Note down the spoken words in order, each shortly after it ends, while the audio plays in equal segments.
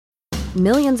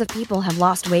Millions of people have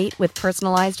lost weight with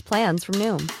personalized plans from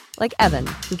Noom. Like Evan,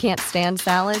 who can't stand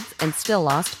salads and still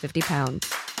lost 50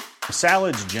 pounds.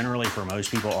 Salads generally for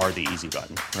most people are the easy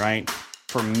button, right?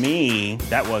 For me,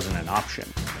 that wasn't an option.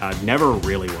 I never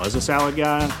really was a salad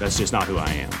guy. That's just not who I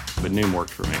am. But Noom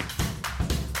worked for me.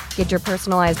 Get your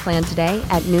personalized plan today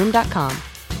at Noom.com.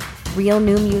 Real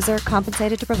Noom user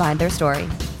compensated to provide their story.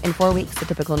 In 4 weeks, the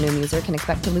typical Noom user can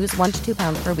expect to lose 1 to 2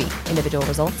 pounds per week. Individual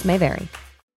results may vary.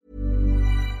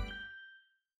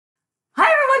 Hi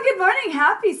everyone, good morning.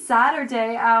 Happy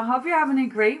Saturday. Hope you're having a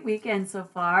great weekend so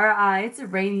far. It's a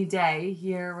rainy day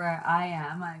here where I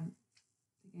am. I'm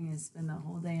going to spend the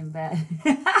whole day in bed.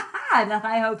 The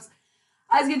high hopes.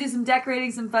 I was going to do some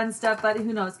decorating, some fun stuff, but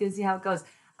who knows? Going to see how it goes.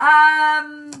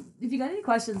 If you got any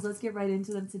questions, let's get right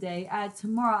into them today.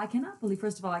 Tomorrow, I cannot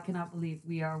believe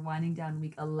we are winding down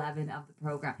week 11 of the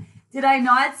program. Did I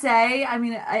not say? I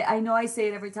mean, I know I say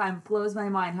it every time. It blows my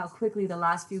mind how quickly the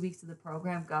last few weeks of the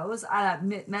program goes.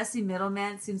 Messy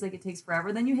middleman, seems like it takes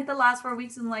forever. Then you hit the last 4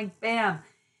 weeks and like, bam.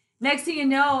 Next thing you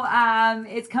know,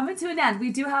 it's coming to an end. We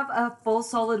do have a full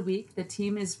solid week. The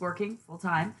team is working full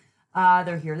time.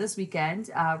 They're here this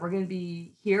weekend. We're going to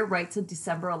be here right till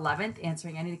December 11th,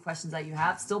 answering any of the questions that you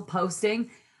have, still posting,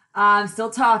 still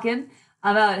talking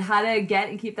about how to get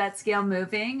and keep that scale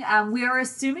moving. We are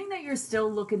assuming that you're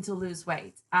still looking to lose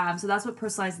weight. So that's what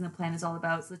personalizing the plan is all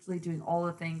about. It's literally doing all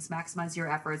the things, maximize your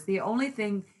efforts. The only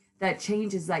thing that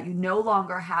changes is that you no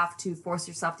longer have to force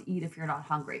yourself to eat if you're not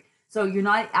hungry. So you're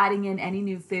not adding in any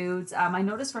new foods. I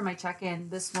noticed from my check-in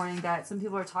this morning that some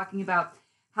people are talking about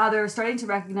how they're starting to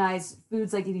recognize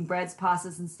foods like eating breads,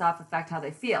 pastas, and stuff affect how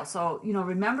they feel. So,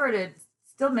 remember to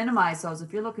still minimize those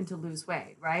if you're looking to lose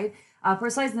weight, right?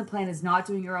 Personalizing the plan is not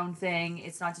doing your own thing.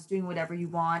 It's not just doing whatever you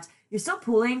want. You're still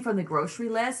pulling from the grocery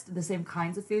list, the same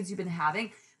kinds of foods you've been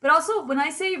having. But also, when I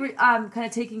say kind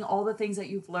of taking all the things that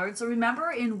you've learned, so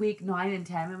remember in week 9 and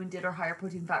 10, when we did our higher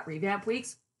protein fat revamp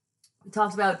weeks, we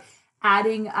talked about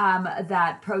adding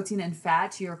that protein and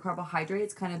fat to your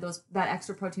carbohydrates, kind of that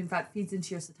extra protein fat feeds into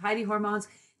your satiety hormones,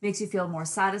 makes you feel more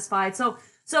satisfied. So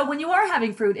when you are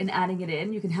having fruit and adding it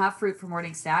in, you can have fruit for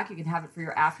morning snack, you can have it for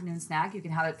your afternoon snack, you can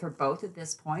have it for both at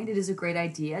this point. It is a great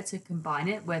idea to combine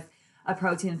it with a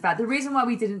protein and fat. The reason why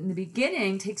we did it in the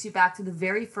beginning takes you back to the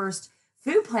very first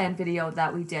food plan video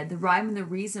that we did, the rhyme and the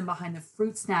reason behind the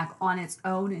fruit snack on its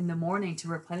own in the morning to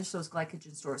replenish those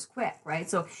glycogen stores quick, right?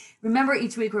 So remember,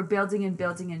 each week we're building and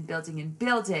building and building and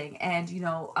building and,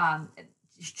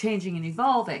 changing and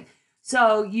evolving.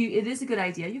 So it is a good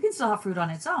idea. You can still have fruit on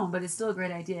its own, but it's still a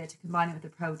great idea to combine it with the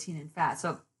protein and fat.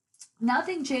 So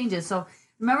nothing changes. So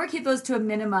remember, keep those to a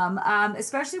minimum,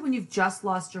 especially when you've just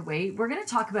lost your weight. We're going to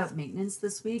talk about maintenance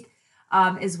this week.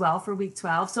 As well for week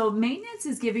 12. So maintenance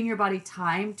is giving your body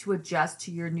time to adjust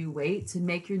to your new weight, to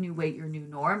make your new weight your new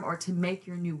norm, or to make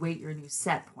your new weight your new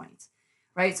set point,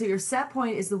 right? So your set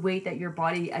point is the weight that your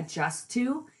body adjusts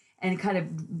to and kind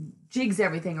of jigs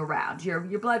everything around, your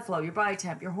blood flow, your body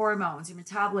temp, your hormones, your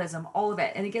metabolism, all of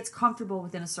it, and it gets comfortable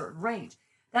within a certain range.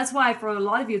 That's why for a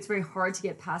lot of you, it's very hard to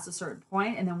get past a certain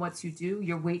point, and then once you do,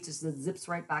 your weight just zips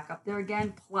right back up there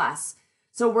again, plus.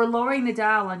 So we're lowering the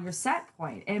dial on your set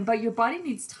point, but your body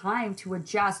needs time to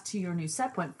adjust to your new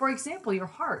set point. For example, your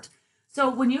heart. So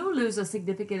when you lose a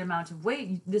significant amount of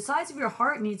weight, the size of your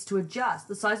heart needs to adjust.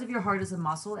 The size of your heart is a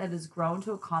muscle and has grown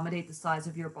to accommodate the size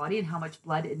of your body and how much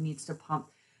blood it needs to pump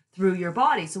through your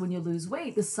body. So when you lose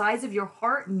weight, the size of your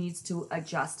heart needs to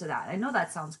adjust to that. I know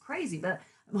that sounds crazy, but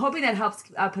I'm hoping that helps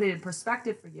put it in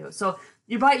perspective for you. So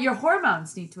your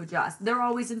hormones need to adjust. They're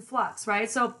always in flux,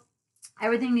 right? So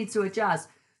everything needs to adjust.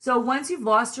 So once you've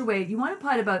lost your weight, you want to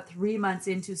put about 3 months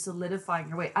into solidifying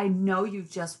your weight. I know you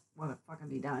just want to fucking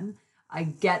be done. I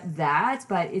get that,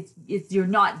 but you're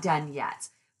not done yet.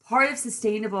 Part of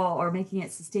sustainable or making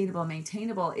it sustainable,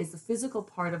 maintainable is the physical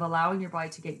part of allowing your body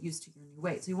to get used to your new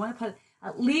weight. So you want to put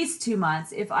at least 2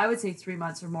 months, if I would say 3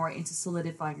 months or more, into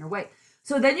solidifying your weight.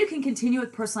 So then you can continue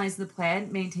with personalizing the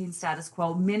plan, maintain status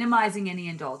quo, minimizing any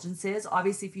indulgences.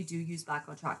 Obviously, if you do use back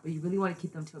on track, but you really want to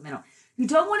keep them to a minimum. You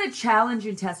don't want to challenge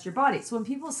and test your body. So when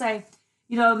people say,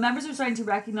 members are starting to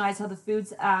recognize how the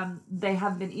foods they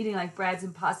have been eating, like breads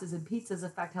and pastas and pizzas,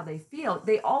 affect how they feel.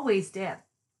 They always did.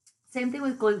 Same thing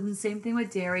with gluten, same thing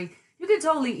with dairy. You can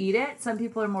totally eat it. Some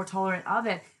people are more tolerant of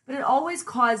it, but it always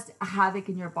caused havoc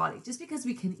in your body. Just because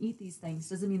we can eat these things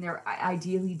doesn't mean they're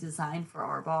ideally designed for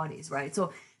our bodies, right?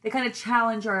 So they kind of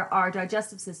challenge our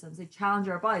digestive systems. They challenge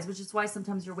our bodies, which is why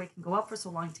sometimes your weight can go up for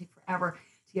so long and take forever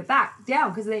to get back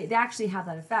down, because they actually have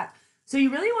that effect. So you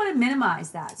really want to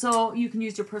minimize that. So you can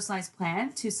use your personalized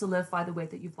plan to solidify the weight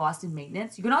that you've lost in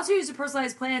maintenance. You can also use your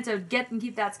personalized plan to get and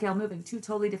keep that scale moving, two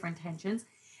totally different intentions.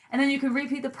 And then you can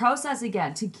repeat the process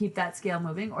again to keep that scale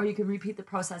moving, or you can repeat the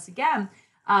process again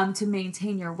to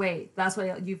maintain your weight. That's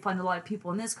why you find a lot of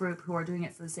people in this group who are doing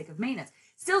it for the sake of maintenance.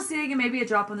 Still seeing maybe a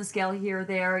drop on the scale here or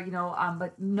there,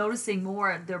 but noticing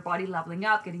more their body leveling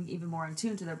up, getting even more in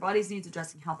tune to their body's needs,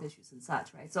 addressing health issues and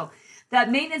such, right? So that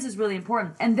maintenance is really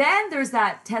important. And then there's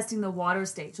that testing the water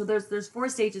stage. So there's 4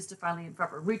 stages to finally in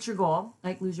prepper. Reach your goal,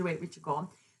 like lose your weight, reach your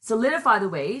goal. Solidify the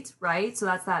weight, right? So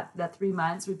that's that 3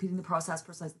 months, repeating the process,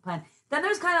 personalize the plan. Then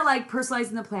there's kind of like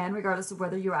personalizing the plan, regardless of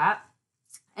whether you're at,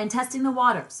 and testing the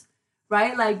waters,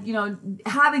 right? Like,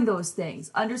 having those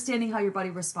things, understanding how your body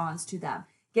responds to them,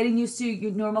 getting used to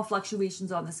your normal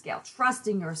fluctuations on the scale,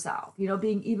 trusting yourself,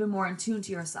 being even more in tune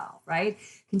to yourself, right?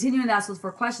 Continuing to ask those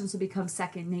 4 questions will become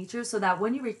second nature, so that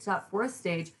when you reach that 4th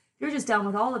stage, you're just done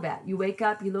with all of it. You wake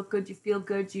up, you look good, you feel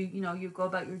good, you go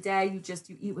about your day, you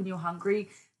eat when you're hungry,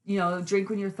 drink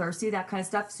when you're thirsty, that kind of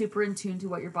stuff, super in tune to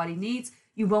what your body needs.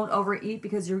 You won't overeat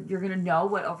because you're going to know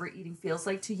what overeating feels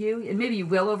like to you. And maybe you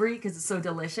will overeat because it's so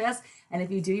delicious. And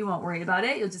if you do, you won't worry about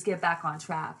it. You'll just get back on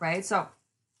track, right? So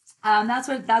that's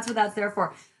what that's there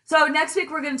for. So next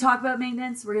week, we're going to talk about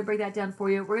maintenance. We're going to break that down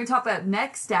for you. We're going to talk about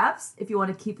next steps if you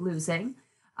want to keep losing.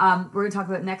 We're going to talk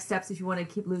about next steps if you want to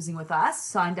keep losing with us,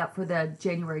 signed up for the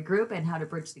January group and how to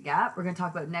bridge the gap. We're going to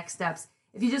talk about next steps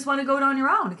if you just want to go it on your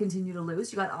own to continue to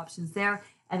lose. You got options there.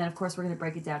 And then, of course, we're going to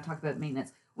break it down, talk about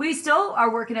maintenance. We still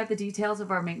are working out the details of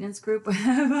our maintenance group.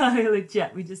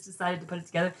 Legit, we just decided to put it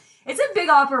together. It's a big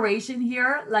operation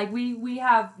here. Like we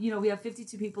have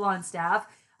 52 people on staff.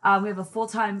 We have a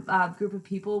full-time group of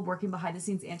people working behind the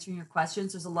scenes answering your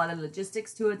questions. There's a lot of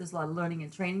logistics to it. There's a lot of learning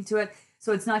and training to it.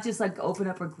 So it's not just like open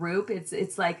up a group. It's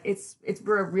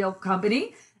we're a real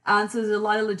company. So there's a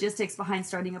lot of logistics behind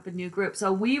starting up a new group.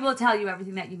 So we will tell you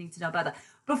everything that you need to know about that.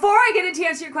 Before I get into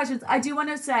answer your questions, I do want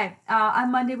to say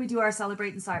on Monday we do our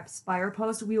Celebrate and Inspire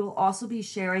post. We will also be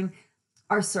sharing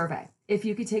our survey. If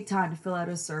you could take time to fill out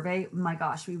a survey, my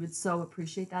gosh, we would so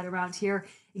appreciate that around here.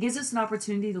 It gives us an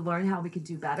opportunity to learn how we could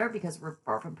do better because we're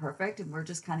far from perfect and we're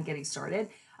just kind of getting started.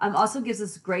 Also gives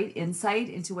us great insight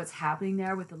into what's happening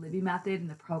there with the Libby method and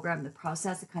the program and the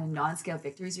process, the kind of non-scale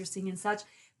victories you're seeing and such.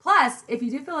 Plus, if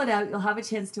you do fill it out, you'll have a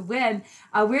chance to win.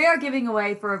 We are giving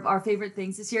away for our favorite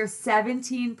things this year,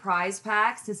 17 prize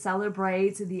packs to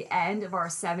celebrate the end of our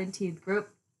 17th group.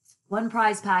 One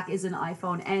prize pack is an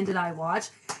iPhone and an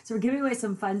iWatch. So we're giving away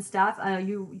some fun stuff.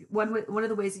 One of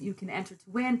the ways that you can enter to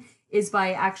win is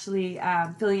by actually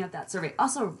filling out that survey.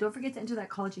 Also, don't forget to enter that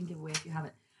collagen giveaway if you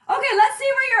haven't. Okay, let's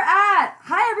see where you're at.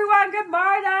 Hi, everyone. Good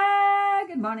morning.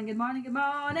 Good morning, good morning, good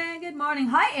morning, good morning.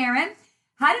 Hi, Aaron.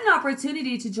 Had an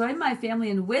opportunity to join my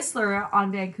family in Whistler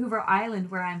on Vancouver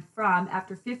Island, where I'm from,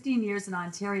 after 15 years in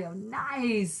Ontario.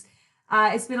 Nice.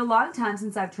 It's been a long time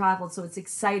since I've traveled, so it's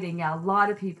exciting. Yeah, a lot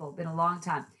of people. Been a long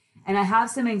time. And I have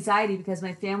some anxiety because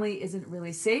my family isn't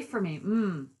really safe for me.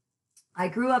 I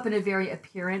grew up in a very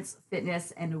appearance,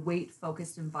 fitness, and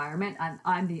weight-focused environment, and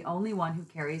I'm the only one who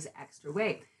carries extra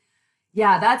weight.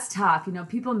 Yeah, that's tough.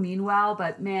 People mean well,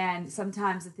 but man,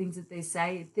 sometimes the things that they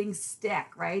say, things stick,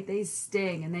 right? They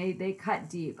sting and they cut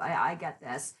deep. I get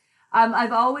this.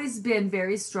 I've always been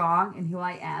very strong in who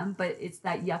I am, but it's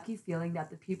that yucky feeling that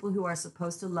the people who are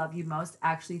supposed to love you most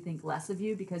actually think less of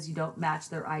you because you don't match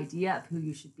their idea of who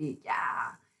you should be. Yeah.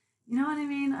 You know what I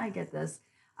mean? I get this.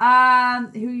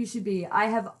 Who you should be.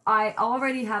 I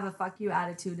already have a fuck you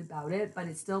attitude about it, but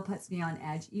it still puts me on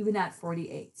edge, even at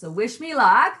 48. So wish me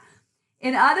luck.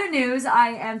 In other news, I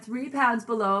am 3 pounds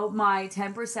below my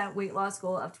 10% weight loss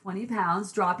goal of 20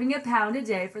 pounds, dropping a pound a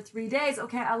day for 3 days.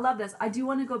 Okay, I love this. I do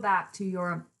want to go back to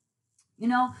your,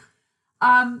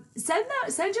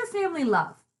 send your family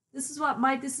love. This is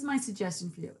my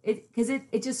suggestion for you. Because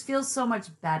it just feels so much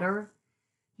better,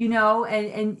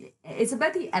 and it's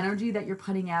about the energy that you're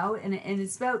putting out and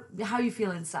it's about how you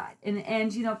feel inside.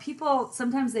 And people,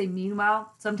 sometimes they mean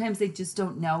well, sometimes they just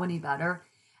don't know any better.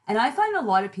 And I find a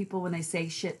lot of people, when they say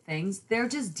shit things, they're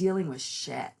just dealing with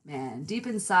shit, man. Deep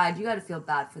inside, you got to feel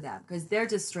bad for them because they're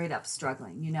just straight up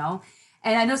struggling, And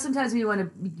I know sometimes we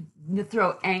want to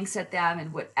throw angst at them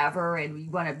and whatever, and we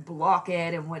want to block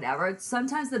it and whatever.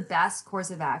 Sometimes the best course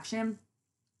of action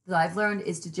that I've learned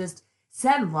is to just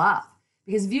send love.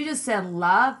 Because if you just send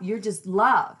love, you're just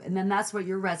love. And then that's what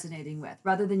you're resonating with.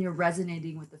 Rather than you're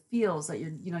resonating with the feels that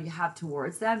you have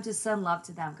towards them, just send love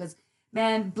to them. Because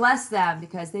man, bless them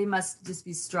because they must just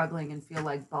be struggling and feel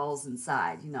like balls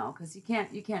inside, because you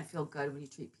can't feel good when you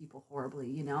treat people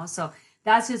horribly, So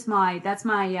that's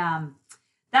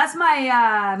That's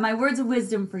my words of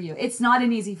wisdom for you. It's not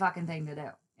an easy fucking thing to do.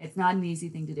 It's not an easy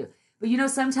thing to do. But you know,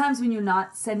 sometimes when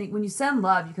you send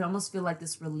love, you can almost feel like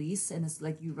this release and it's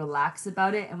like you relax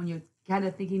about it. And when you're kind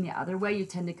of thinking the other way, you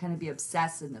tend to kind of be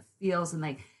obsessed in the feels and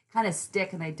they kind of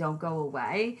stick and they don't go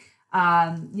away.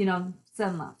 You know,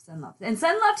 send love. And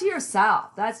send love to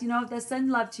yourself. Send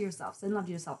love to yourself. Send love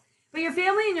to yourself. But your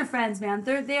family and your friends, man,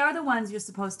 they are the ones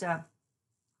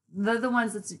they're the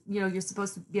ones that's, you know, you're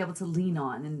supposed to be able to lean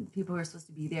on and people who are supposed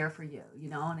to be there for you, you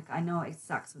know, and I know it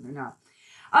sucks when they're not.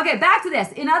 Okay, back to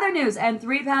this. In other news, and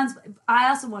 3 pounds, I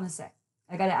also want to say,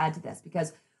 I got to add to this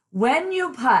because when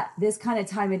you put this kind of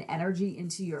time and energy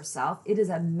into yourself, it is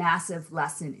a massive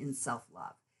lesson in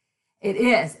self-love. It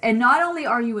is. And not only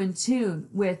are you in tune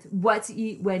with what to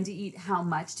eat, when to eat, how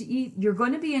much to eat, you're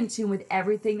going to be in tune with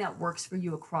everything that works for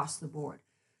you across the board.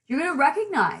 You're going to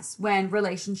recognize when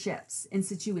relationships and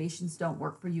situations don't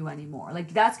work for you anymore.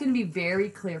 Like that's going to be very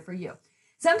clear for you.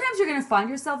 Sometimes you're going to find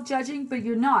yourself judging, but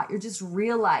you're not. You're just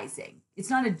realizing. It's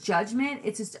not a judgment.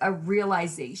 It's just a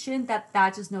realization that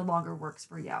just no longer works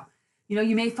for you. You know,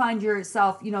 you may find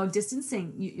yourself, you know,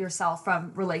 distancing yourself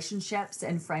from relationships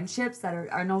and friendships that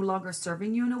are no longer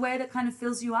serving you in a way that kind of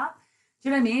fills you up. Do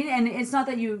you know what I mean? And it's not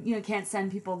that you can't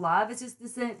send people love. It's just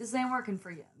this ain't working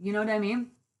for you. You know what I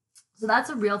mean? So that's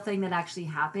a real thing that actually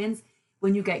happens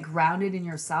when you get grounded in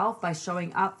yourself by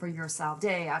showing up for yourself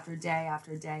day after day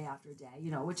after day after day,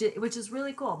 you know, which is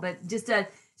really cool. But just a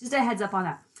heads up on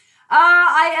that.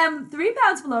 I am 3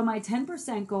 pounds below my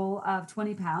 10% goal of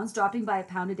 20 pounds, dropping by a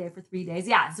pound a day for 3 days.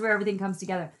 Yeah, it's where everything comes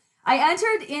together. I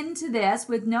entered into this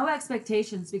with no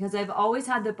expectations because I've always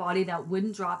had the body that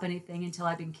wouldn't drop anything until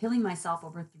I've been killing myself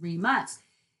over 3 months.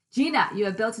 Gina, you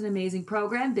have built an amazing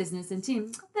program, business, and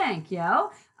team. Thank you.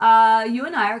 You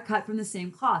and I are cut from the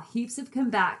same cloth. Heaps of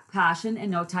compassion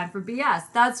and no time for BS.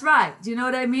 That's right. Do you know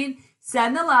what I mean?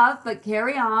 Send the love, but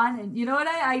carry on. And you know what?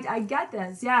 I get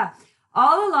this. Yeah.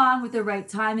 All along with the right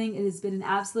timing, it has been an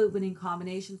absolute winning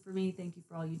combination for me. Thank you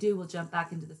for all you do. We'll jump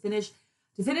back into the finish.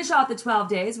 To finish off the 12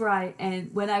 days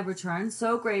when I return,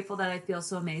 so grateful that I feel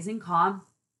so amazing, calm,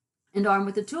 and armed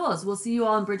with the tools. We'll see you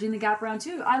all in Bridging the Gap round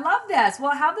 2. I love this.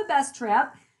 Well, have the best trip.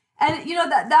 And you know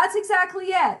that's exactly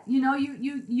it. You know,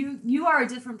 you are a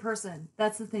different person.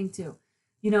 That's the thing too.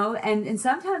 You know, and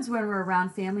sometimes when we're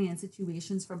around family and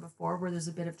situations from before where there's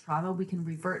a bit of trauma, we can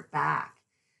revert back.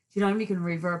 Do you know what I mean? We can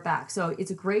revert back. So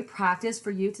it's a great practice for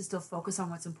you to still focus on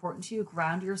what's important to you.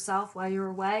 Ground yourself while you're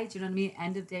away. Do you know what I mean?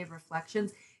 End of day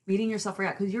reflections, meeting yourself right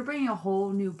out, because you're bringing a whole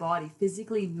new body,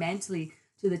 physically, mentally,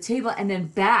 to the table, and then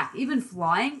back, even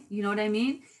flying, you know what I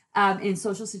mean? In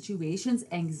social situations,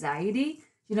 anxiety,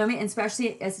 you know what I mean? And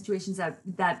especially as situations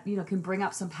that you know can bring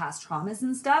up some past traumas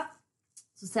and stuff.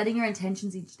 So setting your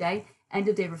intentions each day, end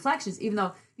of day reflections, even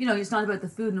though, you know, it's not about the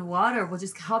food and water, will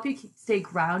just help you stay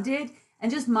grounded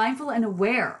and just mindful and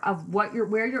aware of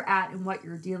where you're at and what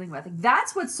you're dealing with. Like,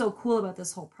 that's what's so cool about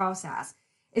this whole process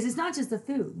is it's not just the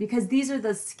food, because these are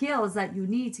the skills that you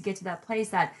need to get to that place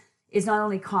that is not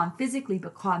only calm physically,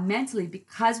 but calm mentally,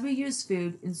 because we use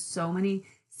food in so many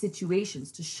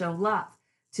situations to show love,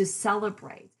 to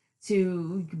celebrate,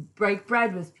 to break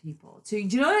bread with people, do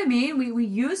you know what I mean? We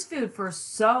use food for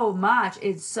so much.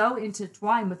 It's so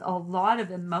intertwined with a lot of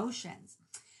emotions.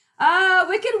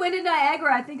 Wicked Wind in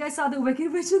Niagara. I think I saw the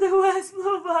Wicked Witch of the West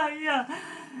blow by. Yeah.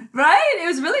 Right? It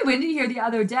was really windy here the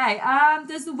other day.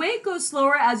 Does the weight go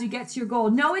slower as you get to your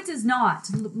goal? No, it does not.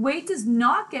 Weight does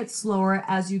not get slower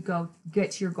as you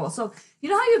get to your goal. So you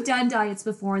know how you've done diets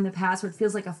before in the past where it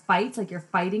feels like a fight, like you're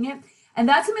fighting it? And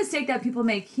that's a mistake that people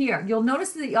make here. You'll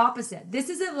notice the opposite. This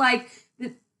isn't like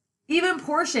even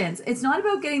portions. It's not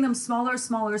about getting them smaller.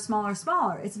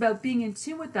 It's about being in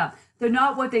tune with them. They're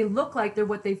not what they look like, they're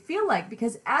what they feel like.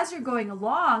 Because as you're going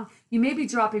along, you may be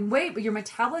dropping weight, but your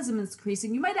metabolism is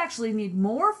increasing. You might actually need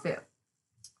more food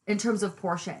in terms of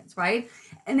portions, right?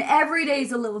 And every day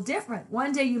is a little different.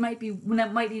 One day you might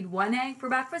need 1 egg for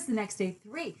breakfast, the next day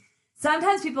 3.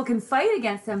 Sometimes people can fight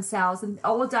against themselves and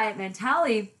old diet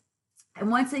mentality.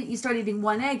 And once you start eating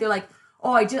 1 egg, they're like,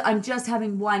 oh, I'm just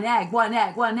having 1 egg,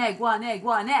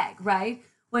 right?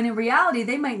 When in reality,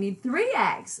 they might need 3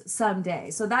 eggs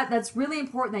someday. So that's really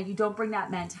important that you don't bring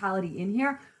that mentality in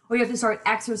here, or you have to start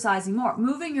exercising more.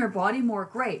 Moving your body more,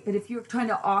 great. But if you're trying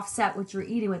to offset what you're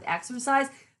eating with exercise,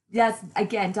 that's,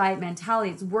 again, diet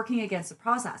mentality. It's working against the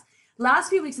process. Last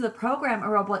few weeks of the program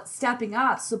are about stepping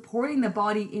up, supporting the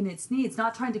body in its needs,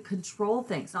 not trying to control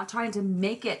things, not trying to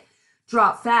make it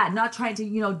drop fat, not trying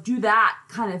to, do that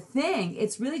kind of thing.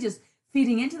 It's really just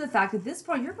feeding into the fact at this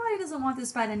point, your body doesn't want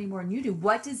this fat any more than you do.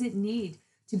 What does it need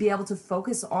to be able to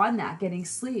focus on that? Getting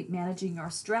sleep, managing your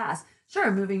stress, Sure,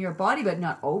 moving your body, but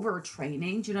not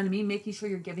overtraining. Do you know what I mean? Making sure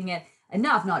you're giving it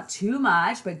enough, not too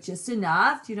much, but just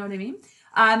enough. Do you know what I mean?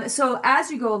 So as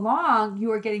you go along,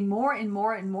 you are getting more and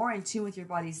more and more in tune with your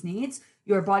body's needs.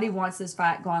 Your body wants this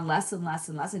fat gone less and less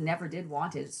and less. It never did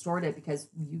want it. It stored it because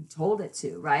you told it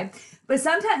to, right? But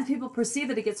sometimes people perceive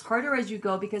that it gets harder as you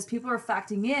go because people are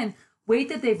factoring in weight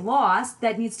that they've lost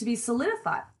that needs to be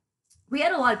solidified. We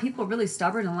had a lot of people really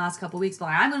stubborn in the last couple of weeks,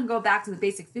 like, I'm going to go back to the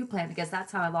basic food plan because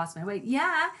that's how I lost my weight.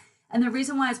 Yeah. And the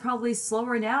reason why it's probably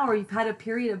slower now, or you've had a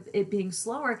period of it being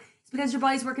slower, is because your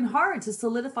body's working hard to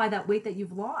solidify that weight that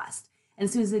you've lost. And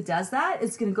as soon as it does that,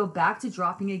 it's going to go back to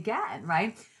dropping again,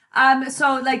 right?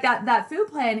 So like that food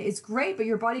plan is great, but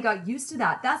your body got used to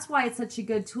that. That's why it's such a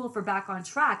good tool for back on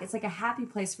track. It's like a happy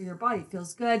place for your body. It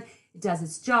feels good. It does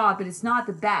its job, but it's not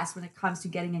the best when it comes to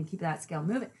getting and keeping that scale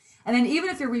moving. And then even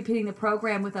if you're repeating the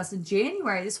program with us in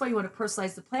January, this is why you want to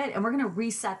personalize the plan. And we're going to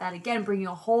reset that again, bringing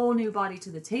a whole new body to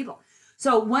the table.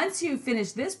 So once you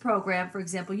finish this program, for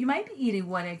example, you might be eating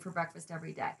 1 egg for breakfast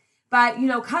every day. But,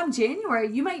 come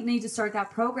January, you might need to start that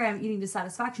program eating to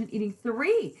satisfaction, eating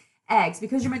 3 eggs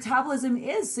because your metabolism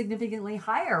is significantly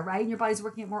higher, right? And your body's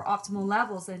working at more optimal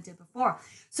levels than it did before.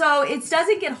 So it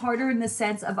doesn't get harder in the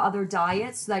sense of other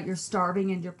diets so that you're starving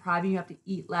and depriving. You have to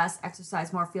eat less,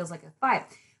 exercise more, feels like a fight.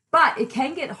 But it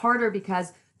can get harder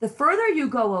because the further you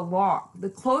go along, the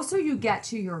closer you get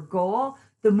to your goal,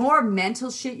 the more mental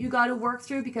shit you got to work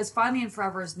through, because finally and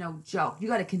forever is no joke. You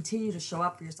got to continue to show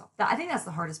up for yourself. I think that's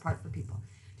the hardest part for people,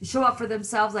 to show up for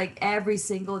themselves like every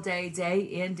single day, day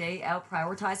in, day out,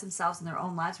 prioritize themselves in their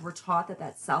own lives. We're taught that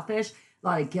that's selfish. A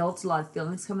lot of guilt, a lot of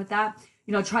feelings come with that.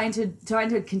 Trying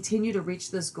to continue to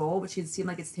reach this goal, which can seem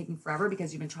like it's taking forever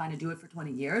because you've been trying to do it for 20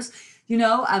 years.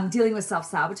 Dealing with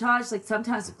self-sabotage. Like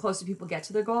sometimes the closer people get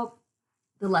to their goal,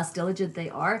 the less diligent they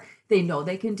are. They know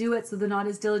they can do it, so they're not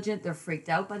as diligent. They're freaked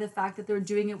out by the fact that they're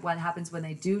doing it. What happens when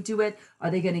they do it? Are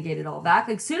they going to get it all back?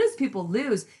 Like, as soon as people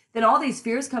lose, then all these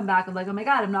fears come back of like, oh my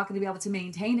God, I'm not going to be able to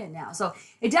maintain it now. So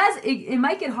it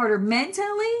might get harder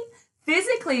mentally.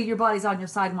 Physically, your body's on your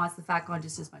side and wants the fat gone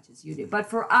just as much as you do. But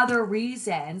for other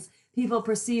reasons, people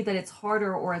perceive that it's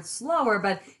harder or it's slower.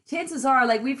 But chances are,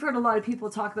 like, we've heard a lot of people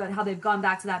talk about how they've gone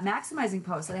back to that maximizing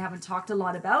post that I haven't talked a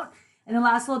lot about in the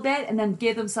last little bit, and then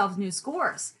gave themselves new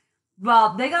scores.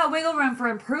 Well, they got wiggle room for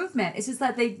improvement. It's just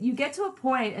that you get to a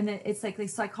point, and it's like the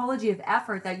psychology of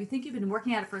effort, that you think you've been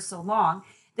working at it for so long.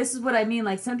 This is what I mean.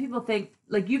 Like, some people think,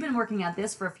 like, you've been working at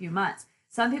this for a few months.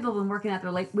 Some people have been working at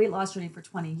their weight loss journey for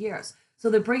 20 years. So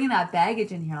they're bringing that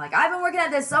baggage in here. Like, I've been working at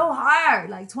this so hard,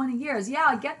 like 20 years. Yeah,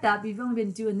 I get that, but you've only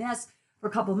been doing this for a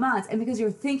couple months. And because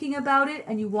you're thinking about it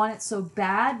and you want it so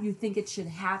bad, you think it should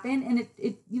happen. And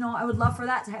I would love for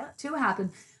that to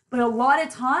happen. But a lot of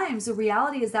times the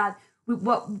reality is that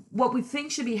what we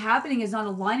think should be happening is not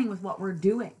aligning with what we're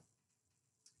doing,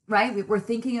 right? We're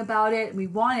thinking about it, we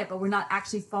want it, but we're not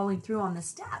actually following through on the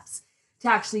steps to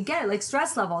actually get it. Like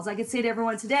stress levels. I could say to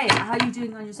everyone today, how are you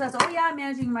doing on your stress? Oh yeah, I'm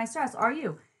managing my stress. Are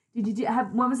you?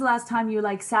 When was the last time you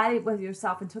like sat with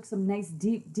yourself and took some nice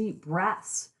deep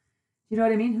breaths? You know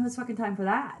what I mean? Who has fucking time for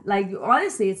that? Like,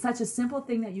 honestly, it's such a simple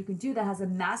thing that you can do that has a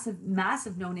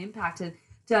massive known impact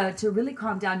to really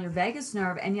calm down your vagus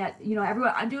nerve. And yet,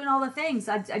 everyone, I'm doing all the things.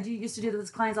 I used to do this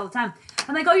with clients all the time.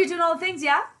 I'm like, oh, you're doing all the things?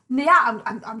 Yeah? Yeah,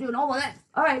 I'm doing all of it.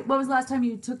 All right, when was the last time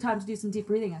you took time to do some deep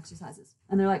breathing exercises?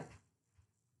 And they're like,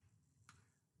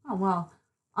 oh, well,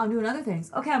 I'm doing other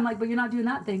things. Okay, I'm like, but you're not doing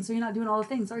that thing, so you're not doing all the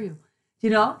things, are you?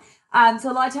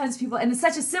 So a lot of times people, and it's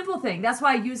such a simple thing. That's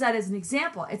why I use that as an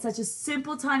example. It's such a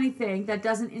simple, tiny thing that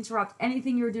doesn't interrupt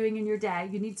anything you're doing in your day.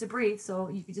 You need to breathe, so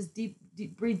you can just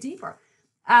breathe deeper.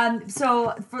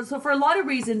 So for a lot of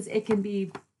reasons, it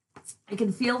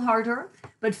can feel harder,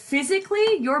 but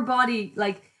physically, your body,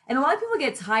 like, and a lot of people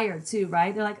get tired too,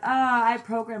 right? They're like, I have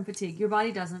program fatigue. Your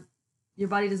body doesn't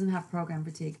have program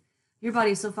fatigue. Your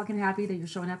body is so fucking happy that you're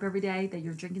showing up every day, that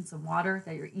you're drinking some water,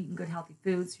 that you're eating good, healthy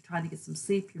foods, you're trying to get some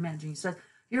sleep, you're managing your stress.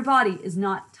 Your body is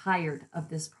not tired of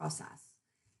this process.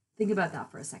 Think about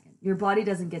that for a second. Your body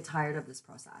doesn't get tired of this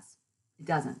process. It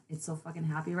doesn't. It's so fucking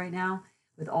happy right now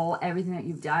with everything that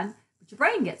you've done, but your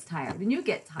brain gets tired and you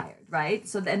get tired, right?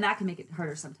 So then that can make it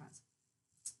harder sometimes.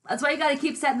 That's why you got to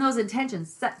keep setting those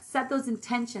intentions. Set those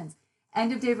intentions.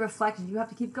 End of day reflection. You have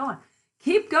to keep going.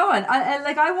 Keep going.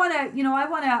 I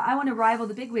want to rival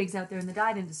the bigwigs out there in the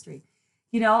diet industry.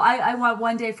 I want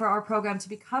one day for our program to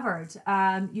be covered,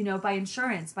 by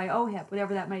insurance, by OHIP,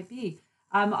 whatever that might be.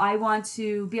 I want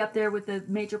to be up there with the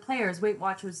major players, Weight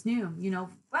Watchers, Noom,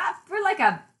 for like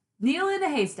a needle in a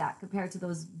haystack compared to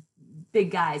those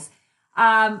big guys.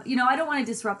 I don't want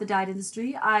to disrupt the diet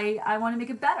industry. I want to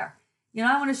make it better. You know,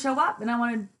 I want to show up and I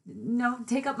want to,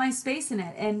 take up my space in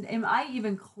it. And am I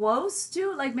even close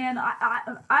to, like, man,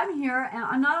 I'm here and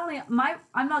I'm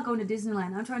not going to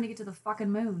Disneyland. I'm trying to get to the fucking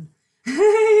moon. You know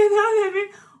what I mean?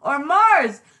 Or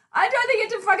Mars. I'm trying to get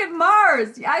to fucking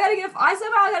Mars. I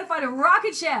somehow gotta find a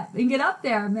rocket ship and get up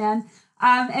there, man.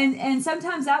 And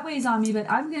sometimes that weighs on me,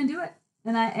 but I'm gonna do it.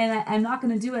 And I'm not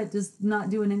gonna do it just not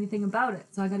doing anything about it.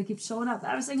 So I gotta keep showing up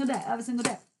every single day.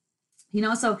 You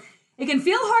know, so it can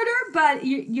feel harder, but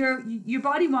your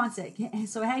body wants it.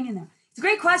 So hang in there. It's a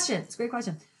great question.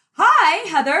 Hi,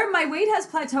 Heather. My weight has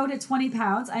plateaued at 20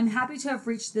 pounds. I'm happy to have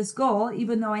reached this goal,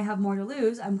 even though I have more to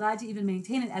lose. I'm glad to even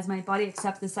maintain it as my body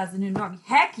accepts this as the new norm.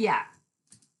 Heck yeah.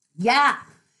 Yeah.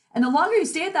 And the longer you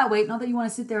stay at that weight, not that you want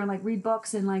to sit there and like read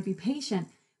books and like be patient,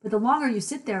 but the longer you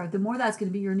sit there, the more that's going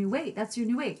to be your new weight. That's your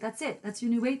new weight. That's it. That's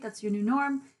your new weight. That's your new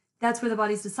norm. That's where the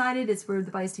body's decided. It's where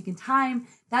the body's taking time.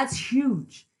 That's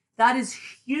huge. That is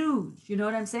huge. You know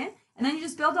what I'm saying? And then you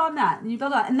just build on that and you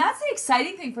build on. And that's the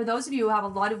exciting thing for those of you who have a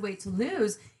lot of weight to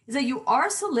lose is that you are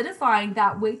solidifying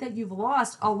that weight that you've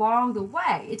lost along the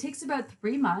way. It takes about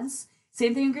 3 months.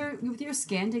 Same thing with your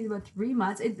skin. It takes about 3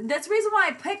 months. That's the reason why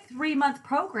I pick 3-month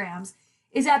programs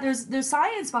is that there's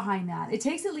science behind that. It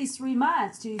takes at least 3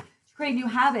 months to create new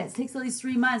habits. It takes at least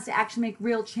 3 months to actually make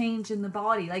real change in the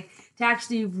body, like to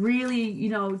actually really,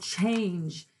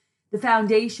 change the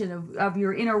foundation of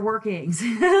your inner workings.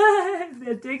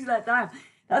 It takes that time.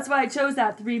 That's why I chose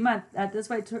that 3 month. That's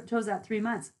why I chose that 3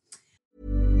 months.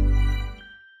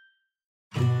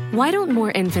 Why don't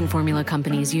more infant formula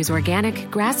companies use organic,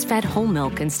 grass-fed whole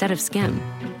milk instead of skim?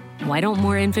 Why don't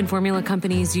more infant formula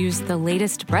companies use the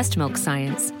latest breast milk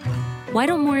science? Why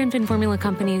don't more infant formula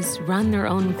companies run their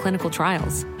own clinical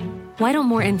trials? Why don't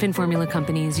more infant formula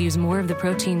companies use more of the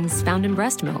proteins found in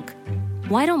breast milk?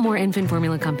 Why don't more infant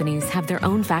formula companies have their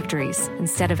own factories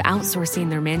instead of outsourcing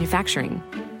their manufacturing?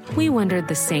 We wondered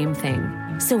the same thing.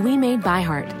 So we made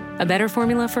ByHeart, a better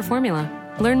formula for formula.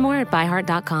 Learn more at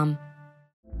byheart.com.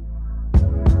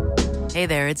 Hey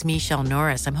there, it's Michelle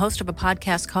Norris. I'm host of a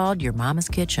podcast called Your Mama's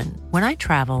Kitchen. When I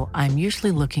travel, I'm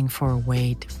usually looking for a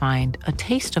way to find a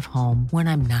taste of home when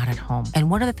I'm not at home.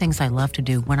 And one of the things I love to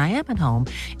do when I am at home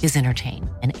is entertain.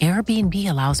 And Airbnb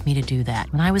allows me to do that.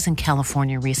 When I was in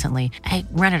California recently, I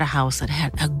rented a house that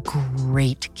had a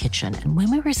great kitchen. And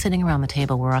when we were sitting around the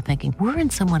table, we were all thinking, we're in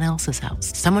someone else's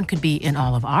house. Someone could be in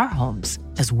all of our homes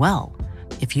as well.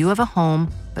 If you have a home,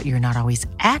 but you're not always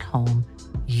at home,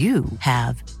 you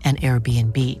have an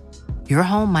Airbnb. Your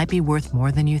home might be worth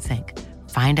more than you think.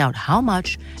 Find out how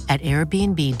much at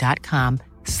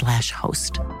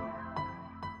airbnb.com/host.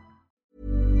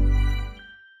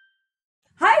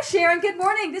 Hi, Sharon. Good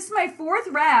morning. This is my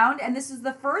 4th round, and this is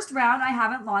the first round I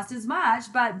haven't lost as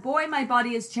much, but boy, my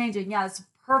body is changing. Yeah, it's a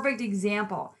perfect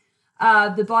example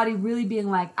of the body really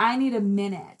being like, I need a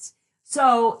minute.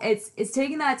 So it's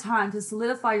taking that time to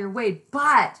solidify your weight.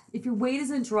 But if your weight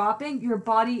isn't dropping, your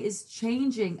body is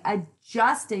changing,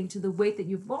 adjusting to the weight that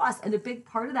you've lost. And a big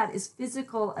part of that is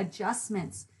physical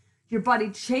adjustments. Your body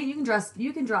change.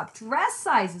 You can drop dress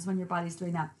sizes when your body's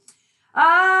doing that.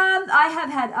 I have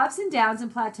had ups and downs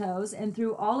and plateaus, and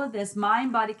through all of this,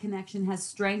 mind-body connection has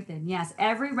strengthened. Yes,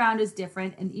 every round is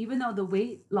different, and even though the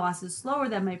weight loss is slower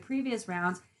than my previous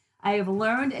rounds, I have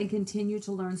learned and continue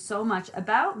to learn so much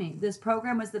about me. This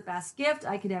program was the best gift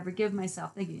I could ever give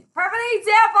myself. Thank you. Perfect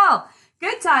example.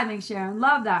 Good timing, Sharon.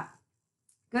 Love that.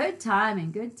 Good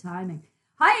timing.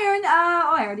 Hi, Erin.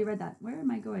 I already read that. Where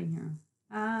am I going here?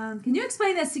 Can you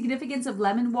explain the significance of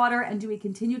lemon water, and do we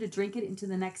continue to drink it into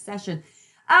the next session?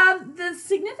 The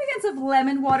significance of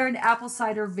lemon water and apple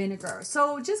cider vinegar.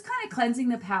 So just kind of cleansing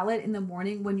the palate in the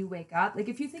morning when you wake up. Like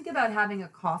if you think about having a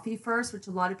coffee first, which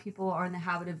a lot of people are in the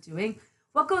habit of doing,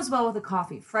 what goes well with a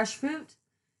coffee? Fresh fruit?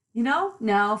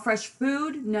 No. Fresh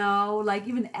food? No. Like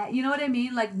even, you know what I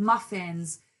mean? Like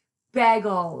muffins,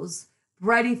 bagels,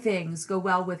 bready things go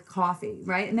well with coffee,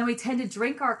 right? And then we tend to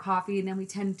drink our coffee, and then we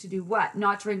tend to do what?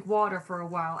 Not drink water for a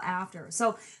while after.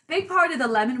 So big part of the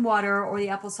lemon water or the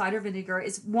apple cider vinegar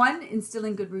is 1,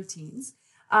 instilling good routines.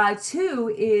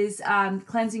 2 is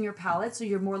cleansing your palate, so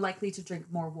you're more likely to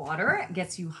drink more water. It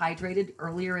gets you hydrated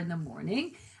earlier in the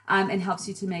morning and helps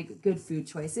you to make good food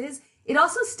choices. It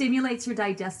also stimulates your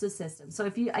digestive system. So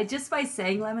just by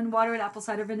saying lemon water and apple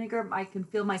cider vinegar, I can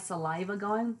feel my saliva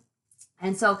going.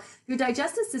 And so your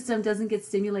digestive system doesn't get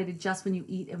stimulated just when you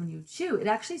eat and when you chew. It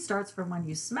actually starts from when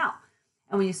you smell.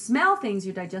 And when you smell things,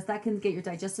 that can get your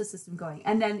digestive system going.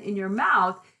 And then in your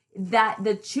mouth, that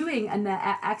the chewing and the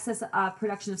excess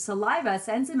production of saliva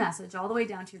sends a message all the way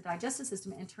down to your digestive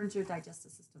system and turns your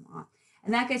digestive system on.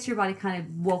 And that gets your body kind of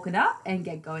woken up and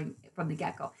get going from the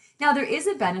get-go. Now, there is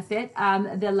a benefit.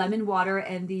 The lemon water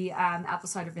and the apple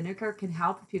cider vinegar can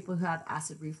help with people who have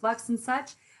acid reflux and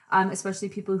such, especially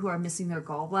people who are missing their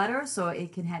gallbladder. So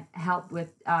it can help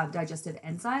with digestive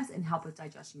enzymes and help with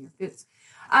digesting your foods.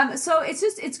 So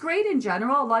it's great in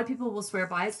general. A lot of people will swear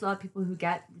by it. So a lot of people who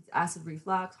get acid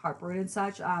reflux, heartburn and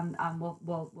such, and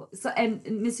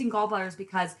missing gallbladders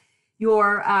because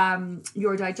your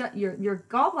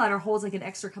gallbladder holds like an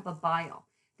extra cup of bile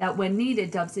that when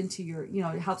needed dumps into your,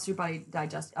 it helps your body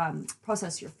digest,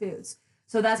 process your foods.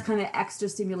 So that's kind of extra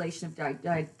stimulation of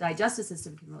digestive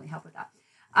system can really help with that.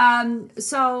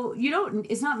 So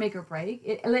it's not make or break.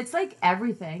 It's like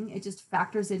everything. It just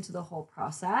factors into the whole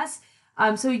process.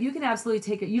 So you can absolutely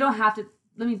take it. You don't have to,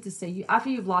 let me just say,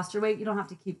 after you've lost your weight, you don't have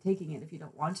to keep taking it if you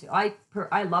don't want to.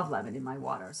 I love lemon in my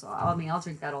water. So I'll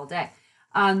drink that all day.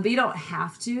 But you don't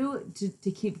have to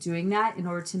keep doing that in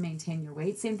order to maintain your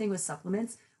weight. Same thing with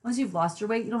supplements. Once you've lost your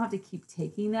weight, you don't have to keep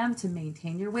taking them to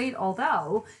maintain your weight,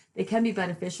 although they can be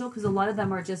beneficial because a lot of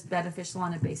them are just beneficial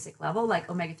on a basic level. Like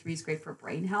omega-3 is great for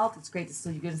brain health. It's great to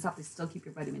still, you're good stuff to still keep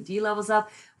your vitamin D levels up.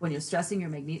 When you're stressing,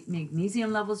 your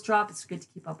magnesium levels drop. It's good to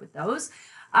keep up with those.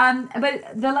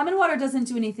 But the lemon water doesn't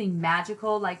do anything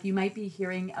magical. Like you might be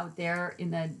hearing out there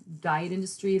in the diet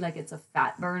industry, like it's a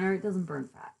fat burner. It doesn't burn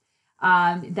fat.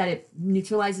 That it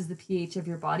neutralizes the pH of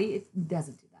your body. It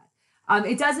doesn't do that.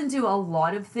 It doesn't do a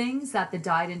lot of things that the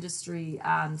diet industry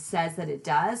says that it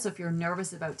does. So if you're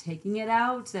nervous about taking it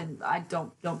out, then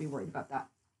don't be worried about that.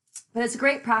 But it's a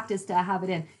great practice to have it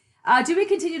in. Do we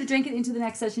continue to drink it into the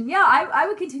next session? Yeah, I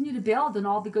would continue to build on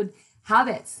all the good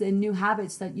habits and new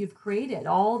habits that you've created.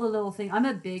 All the little things. I'm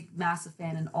a big, massive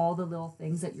fan, and all the little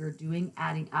things that you're doing,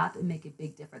 adding up and make a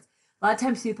big difference. A lot of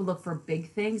times people look for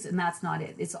big things, and that's not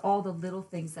it. It's all the little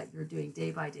things that you're doing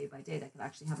day by day by day that can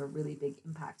actually have a really big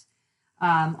impact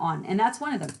on. And that's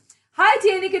one of them. Hi,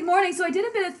 Danny. Good morning. So I did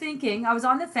a bit of thinking. I was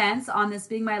on the fence on this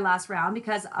being my last round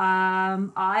because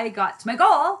I got to my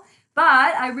goal, but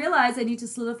I realized I need to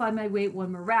solidify my weight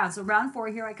one more round. So round 4,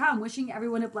 here I come. Wishing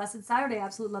everyone a blessed Saturday.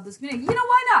 Absolutely love this community.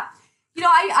 Why not?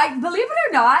 I believe it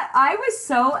or not, I was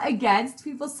so against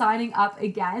people signing up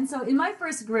again. So in my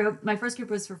first group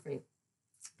was for free.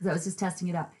 I was just testing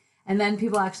it out. And then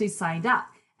people actually signed up.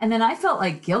 And then I felt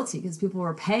like guilty because people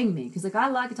were paying me because I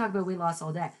like to talk about weight loss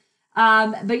all day. But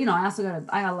I also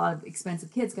I got a lot of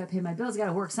expensive kids, got to pay my bills, got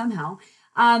to work somehow.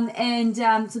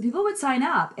 So people would sign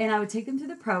up and I would take them through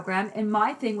the program. And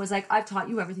my thing was like, I've taught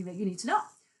you everything that you need to know.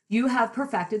 You have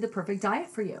perfected the perfect diet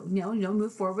for you.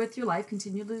 Move forward with your life,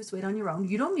 continue to lose weight on your own.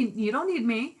 You don't need me.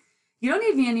 You don't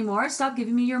need me anymore. Stop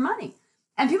giving me your money.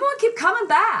 And people would keep coming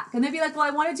back, and they'd be like, "Well,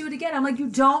 I want to do it again." I'm like, "You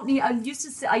don't need." I used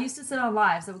to sit on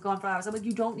lives that would go on for hours. I'm like,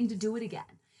 "You don't need to do it again.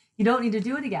 You don't need to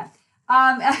do it again."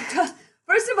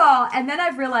 First of all, and then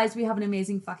I've realized we have an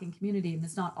amazing fucking community, and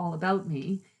it's not all about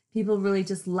me. People really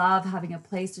just love having a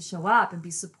place to show up and be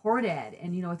supported,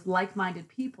 and with like-minded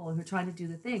people who are trying to do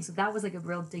the thing. So that was like a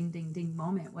real ding, ding, ding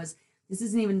moment. Was this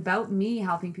isn't even about me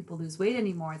helping people lose weight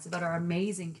anymore? It's about our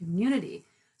amazing community.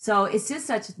 So it's just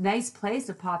such a nice place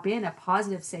to pop in, a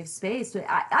positive, safe space.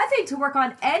 I think to work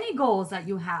on any goals that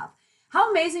you have.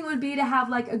 How amazing it would be to have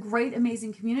like a great,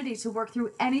 amazing community to work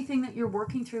through anything that you're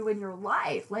working through in your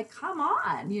life. Like, come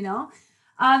on,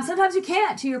 Sometimes you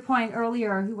can't. To your point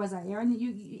earlier, who was that, Aaron?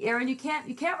 Aaron, you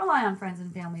can't rely on friends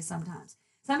and family sometimes.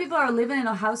 Some people are living in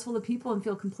a house full of people and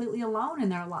feel completely alone in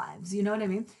their lives. You know what I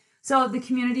mean? So the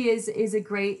community is a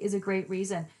great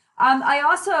reason. I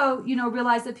also,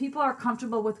 realized that people are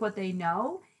comfortable with what they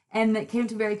know, and that came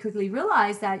to very quickly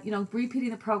realize that, repeating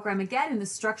the program again and the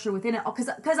structure within it,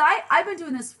 because I've been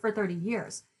doing this for 30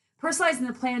 years. Personalizing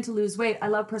the plan to lose weight. I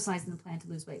love personalizing the plan to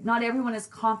lose weight. Not everyone is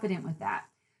confident with that.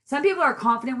 Some people are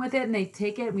confident with it and they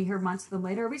take it, and we hear months of them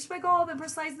later, reached my goal, been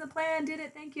personalizing the plan, did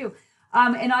it, thank you.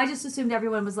 And I just assumed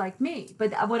everyone was like me.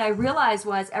 But what I realized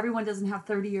was everyone doesn't have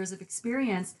 30 years of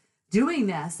experience doing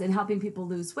this and helping people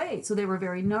lose weight. So they were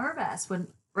very nervous, when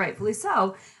rightfully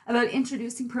so, about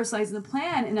introducing personalizing the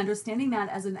plan and understanding that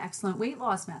as an excellent weight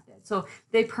loss method. So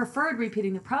they preferred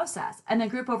repeating the process. And then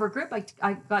group over group,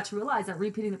 I got to realize that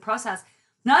repeating the process,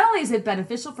 not only is it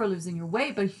beneficial for losing your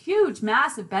weight, but huge,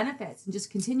 massive benefits and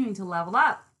just continuing to level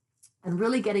up and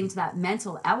really getting to that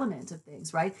mental element of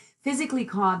things, right? Physically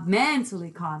calm,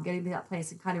 mentally calm, getting to that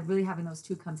place and kind of really having those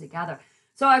two come together.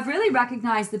 So I've really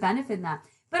recognized the benefit in that.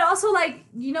 But also, say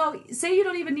you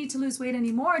don't even need to lose weight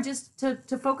anymore, just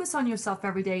to focus on yourself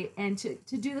every day and to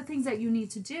do the things that you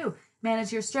need to do.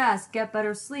 Manage your stress, get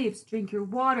better sleep, drink your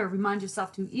water, remind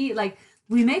yourself to eat. Like,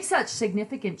 we make such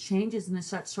significant changes in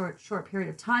such short period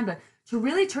of time, but to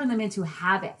really turn them into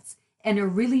habits and a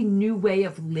really new way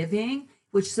of living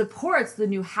which supports the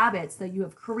new habits that you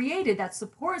have created, that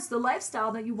supports the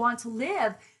lifestyle that you want to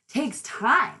live, takes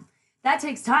time. That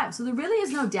takes time. So there really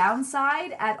is no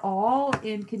downside at all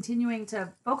in continuing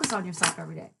to focus on yourself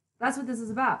every day. That's what this is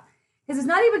about. Because it's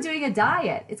not even doing a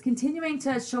diet. It's continuing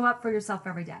to show up for yourself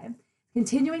every day,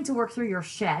 continuing to work through your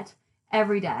shit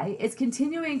every day. It's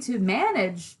continuing to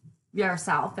manage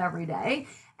yourself every day,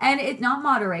 and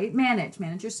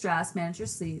manage your stress, manage your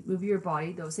sleep, move your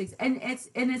body, those things. And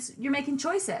it's you're making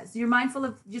choices. You're mindful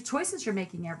of your choices you're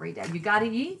making every day. You got to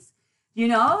eat,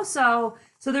 so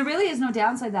there really is no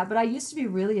downside to that. But I used to be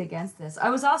really against this. I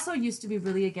was also used to be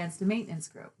really against a maintenance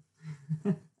group.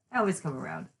 I always come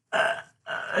around.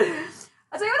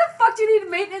 I was like, what the fuck do you need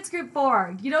a maintenance group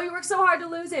for? You work so hard to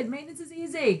lose it. Maintenance is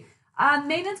easy.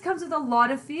 Maintenance comes with a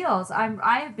lot of feels.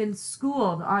 I have been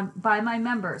schooled by my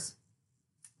members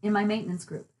in my maintenance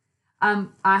group. I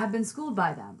have been schooled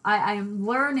by them. I am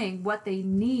learning what they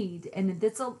need, and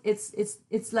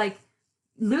it's like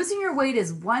losing your weight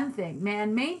is one thing,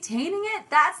 man. Maintaining it,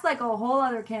 that's like a whole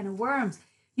other can of worms.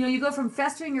 You go from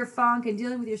festering your funk and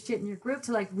dealing with your shit in your group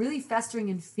to like really festering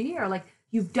in fear. Like,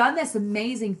 you've done this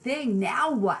amazing thing.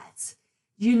 Now what?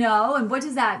 And what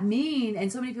does that mean?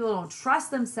 And so many people don't trust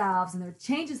themselves and their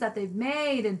changes that they've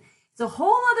made. And it's a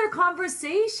whole other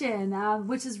conversation,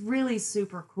 which is really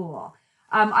super cool.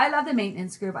 I love the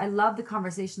maintenance group. I love the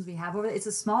conversations we have over there. It's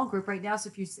a small group right now. So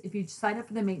if you sign up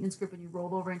for the maintenance group and you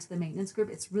roll over into the maintenance group,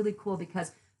 it's really cool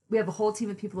because we have a whole team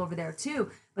of people over there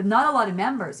too, but not a lot of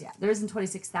members yet. There isn't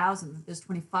 26,000. There's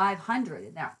 2,500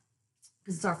 in there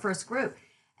because it's our first group.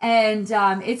 And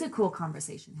it's a cool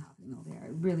conversation happening over there.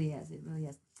 It really is. It really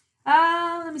is.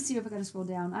 Let me see if I got to scroll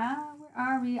down. Where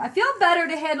are we? I feel better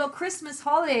to handle Christmas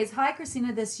holidays. Hi,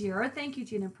 Christina, this year. Thank you,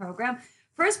 Gina program.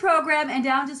 First program and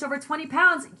down just over 20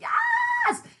 pounds.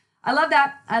 Yes! I love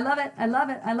that. I love it. I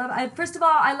love it. I love it. First of all,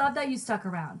 I love that you stuck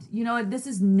around. This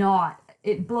is not,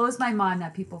 it blows my mind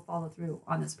that people follow through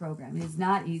on this program. It is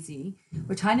not easy.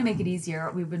 We're trying to make it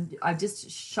easier. I've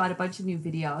just shot a bunch of new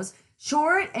videos.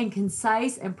 Short and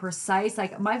concise and precise.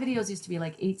 Like, my videos used to be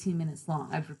like 18 minutes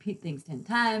long. I'd repeat things 10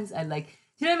 times. I'd like,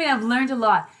 do you know what I mean? I've learned a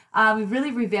lot. We've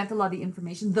really revamped a lot of the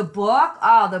information. The book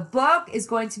is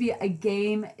going to be a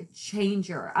game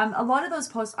changer. A lot of those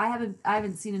posts I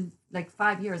haven't seen in like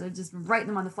 5 years. I've just been writing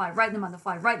them on the fly, writing them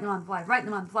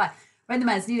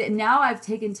as needed. And now I've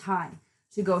taken time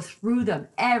to go through them,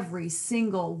 every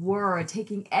single word,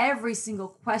 taking every single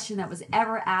question that was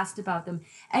ever asked about them,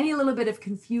 any little bit of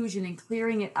confusion and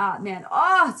clearing it up, man.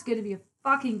 Oh, it's going to be a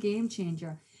fucking game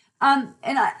changer. And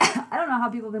I don't know how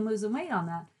people have been losing weight on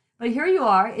that, but here you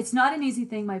are. It's not an easy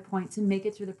thing, my point, to make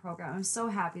it through the program. I'm so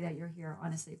happy that you're here,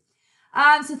 honestly.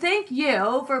 So thank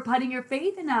you for putting your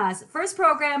faith in us. First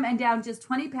program and down just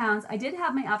 20 pounds. I did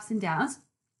have my ups and downs,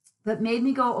 but made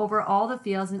me go over all the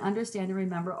feels and understand and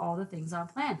remember all the things on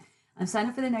plan. I'm signed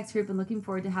up for the next group and looking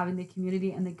forward to having the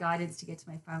community and the guidance to get to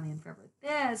my finally and forever.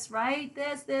 This.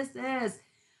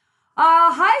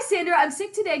 Hi, Sandra. I'm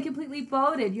sick today and completely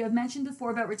bloated. You have mentioned before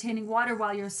about retaining water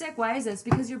while you're sick. Why is this?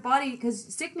 Because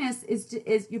sickness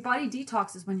is your body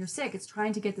detoxes when you're sick. It's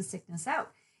trying to get the sickness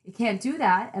out. It can't do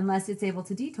that unless it's able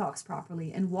to detox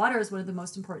properly. And water is one of the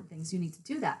most important things you need to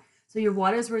do that. So your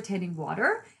water is retaining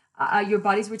water. Your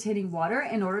body's retaining water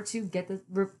in order to get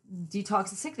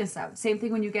detox the sickness out. Same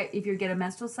thing if you get a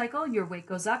menstrual cycle, your weight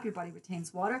goes up, your body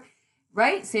retains water,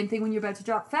 right? Same thing when you're about to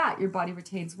drop fat, your body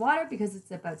retains water because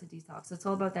it's about to detox. So it's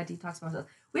all about that detox process.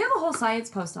 We have a whole science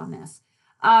post on this.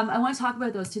 I want to talk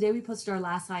about those. Today we posted our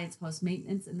last science post,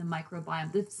 maintenance in the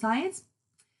microbiome. The science,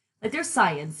 like, they're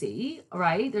science-y,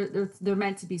 right? They're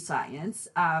meant to be science.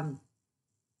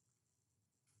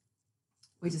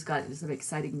 We just got some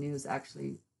exciting news,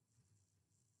 actually.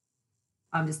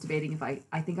 I'm just debating if I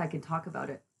think I can talk about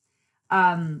it.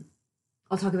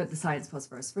 I'll talk about the science posts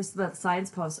first. First of all, the science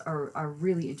posts are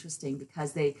really interesting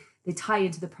because they tie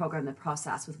into the program, the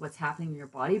process with what's happening in your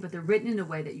body, but they're written in a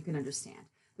way that you can understand.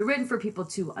 They're written for people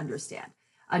to understand,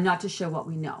 not to show what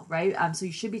we know, right? So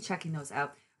you should be checking those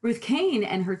out. Ruth Kane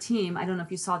and her team, I don't know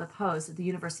if you saw the post at the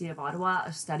University of Ottawa,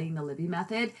 are studying the Libby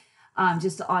method.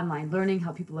 Just online learning,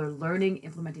 how people are learning,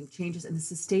 implementing changes, and the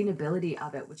sustainability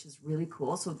of it, which is really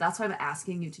cool. So that's why I'm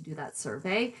asking you to do that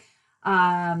survey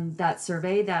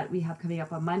that we have coming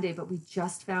up on Monday. But we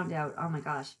just found out, oh my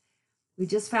gosh,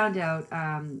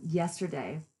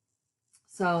 yesterday.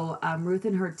 So Ruth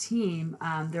and her team,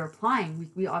 they're applying.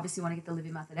 We obviously want to get the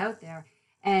Libby method out there.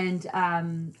 And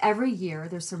every year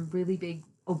there's some really big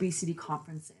obesity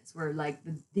conferences where like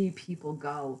the people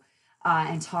go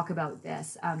and talk about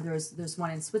this. There's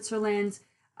one in Switzerland.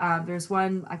 There's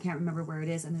one, I can't remember where it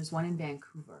is, and there's one in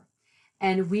Vancouver.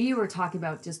 And we were talking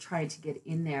about just trying to get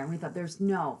in there. And we thought there's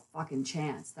no fucking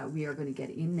chance that we are going to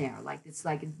get in there. It's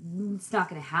not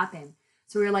going to happen.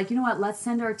 So we were like, you know what, let's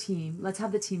send our team. Let's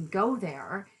have the team go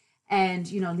there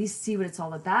and, at least see what it's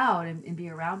all about and be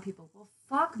around people. Well,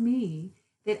 fuck me.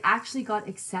 They actually got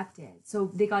accepted.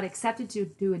 So they got accepted to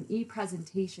do an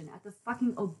e-presentation at the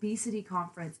fucking obesity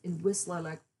conference in Whistler.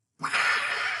 Like,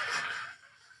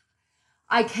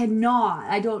 I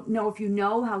don't know if you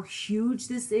know how huge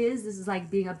this is. This is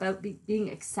like being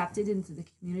accepted into the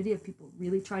community of people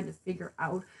really trying to figure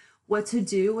out what to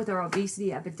do with our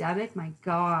obesity epidemic. My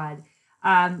God.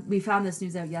 We found this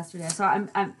news out yesterday. So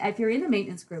I'm if you're in the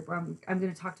maintenance group, where I'm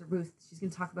going to talk to Ruth. She's going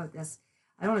to talk about this.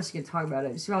 I don't know if she's going to talk about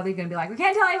it. She's probably going to be like, we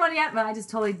can't tell anyone yet, but I just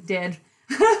totally did.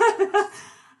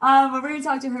 But we're going to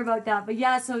talk to her about that. But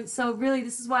yeah, so really,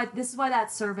 this is why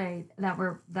that survey that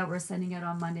we're sending out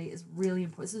on Monday is really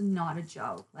important. This is not a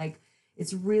joke. Like,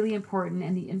 it's really important,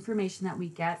 and the information that we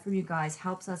get from you guys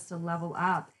helps us to level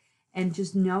up and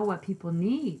just know what people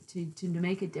need to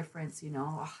make a difference.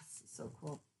 Oh, this is so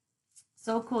cool.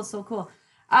 So cool.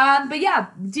 But yeah,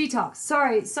 detox.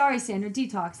 Sorry, Sandra,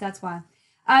 detox. That's why.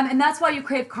 And that's why you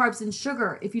crave carbs and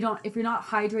sugar. If you're not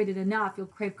hydrated enough, you'll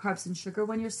crave carbs and sugar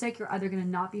when you're sick. You're either going to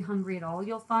not be hungry at all,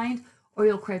 you'll find, or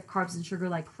you'll crave carbs and sugar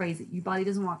like crazy. Your body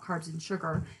doesn't want carbs and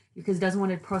sugar because it doesn't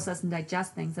want to process and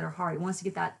digest things that are hard. It wants to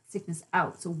get that sickness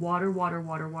out. So water,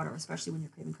 especially when you're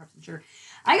craving carbs and sugar.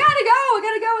 I gotta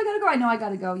go. I know I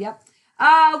gotta go. Yep.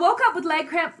 Woke up with leg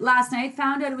cramp last night.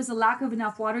 Found out it was a lack of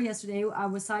enough water yesterday. I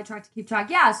was sidetracked to keep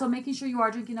track. Yeah, so making sure you are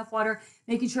drinking enough water,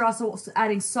 making sure also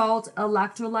adding salt,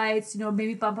 electrolytes,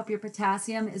 maybe bump up your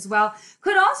potassium as well.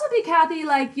 Could also be, Kathy,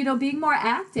 like, being more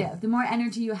active. The more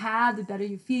energy you have, the better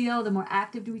you feel, the more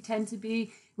active do we tend to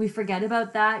be. We forget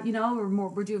about that,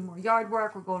 we're doing more yard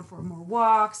work, we're going for more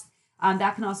walks.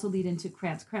 That can also lead into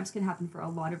cramps. Cramps can happen for a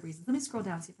lot of reasons. Let me scroll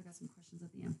down and see if I got some questions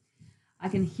at the end. I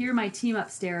can hear my team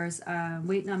upstairs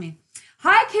waiting on me.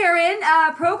 Hi, Karen.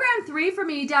 Program 3 for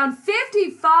me, down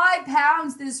 55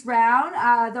 pounds this round.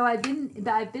 Though I've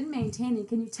been maintaining.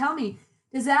 Can you tell me,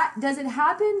 does it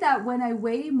happen that when I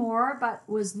weigh more but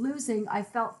was losing, I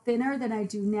felt thinner than I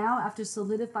do now after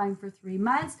solidifying for 3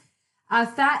 months? A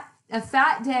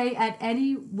fat day at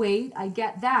any weight, I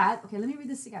get that. Okay, let me read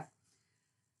this again.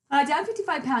 Down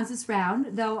 55 pounds this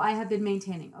round, though I have been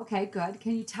maintaining. Okay, good.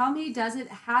 Can you tell me, does it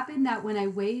happen that when I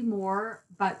weigh more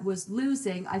but was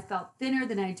losing, I felt thinner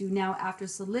than I do now after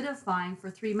solidifying for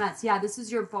 3 months? Yeah, this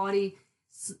is your body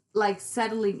like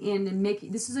settling in and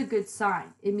this is a good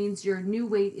sign. It means your new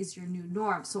weight is your new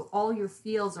norm. So all your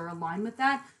feels are aligned with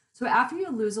that. So after you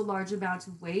lose a large amount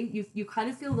of weight, you kind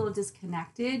of feel a little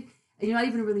disconnected. And you're not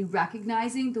even really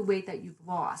recognizing the weight that you've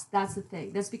lost. That's the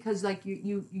thing. That's because like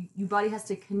your body has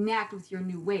to connect with your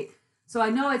new weight. So I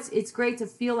know it's great to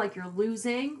feel like you're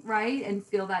losing, right? And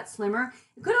feel that slimmer.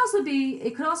 It could also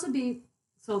be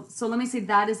so let me say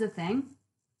that is a thing.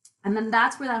 And then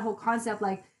that's where that whole concept,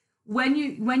 like when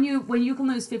you can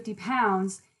lose 50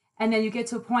 pounds and then you get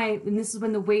to a point, and this is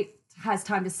when the weight has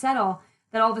time to settle,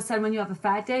 that all of a sudden when you have a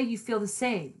fat day, you feel the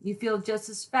same. You feel just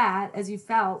as fat as you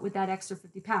felt with that extra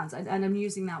 50 pounds. And I'm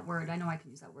using that word. I know I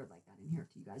can use that word like that in here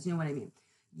to you guys. You know what I mean?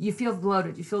 You feel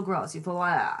bloated. You feel gross. You feel,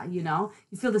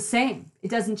 you feel the same. It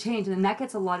doesn't change. And then that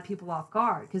gets a lot of people off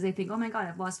guard because they think, oh my God,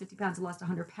 I've lost 50 pounds. I lost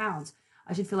 100 pounds.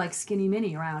 I should feel like skinny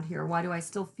mini around here. Why do I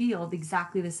still feel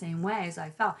exactly the same way as I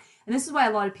felt? And this is why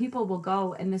a lot of people will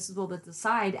go, and this is what they'll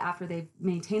decide after they've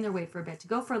maintained their weight for a bit, to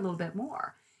go for a little bit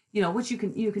more. Which you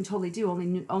can totally do.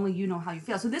 Only you know how you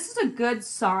feel. So this is a good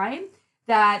sign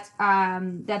that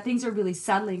that things are really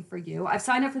settling for you. I've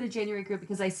signed up for the January group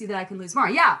because I see that I can lose more.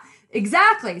 Yeah,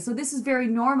 exactly. So this is very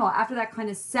normal. After that kind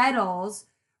of settles,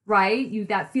 right?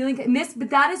 That feeling, but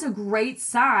that is a great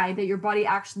sign that your body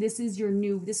actually,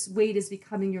 this weight is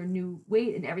becoming your new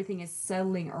weight, and everything is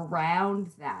settling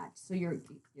around that. So you're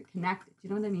connected.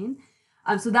 You know what I mean?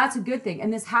 So that's a good thing.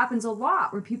 And this happens a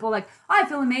lot where people are like, oh, I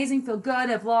feel amazing, feel good,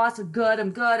 I've lost, I'm good,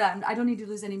 I don't need to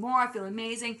lose anymore, I feel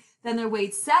amazing. Then their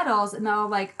weight settles and they're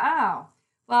like, oh,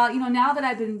 well, now that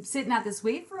I've been sitting at this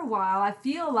weight for a while, I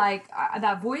feel like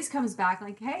that voice comes back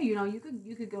like, hey,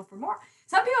 you could go for more.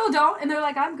 Some people don't, and they're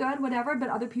like, I'm good, whatever. But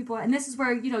other people, and this is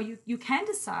where, you can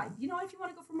decide, if you want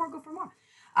to go for more, go for more.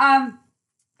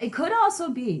 It could also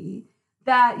be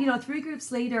that, 3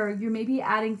 groups later, you're maybe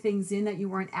adding things in that you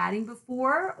weren't adding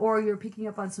before, or you're picking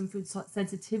up on some food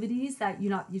sensitivities that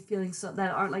you're feeling so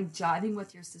that aren't like jiving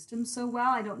with your system so well.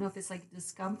 I don't know if it's like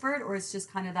discomfort or it's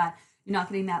just kind of that you're not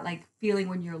getting that like feeling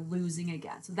when you're losing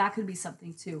again. So that could be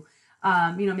something too.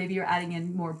 Maybe you're adding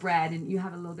in more bread and you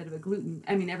have a little bit of a gluten.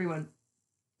 I mean, everyone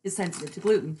is sensitive to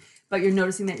gluten, but you're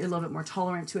noticing that you're a little bit more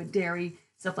tolerant to it, dairy,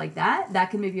 stuff like that.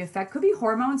 That can maybe affect, could be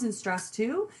hormones and stress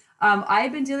too.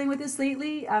 I've been dealing with this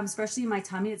lately, especially in my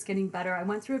tummy. It's getting better. I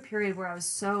went through a period where I was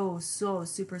so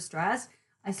super stressed.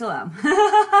 I still am.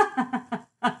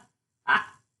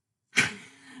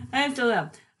 I still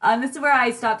am. This is where I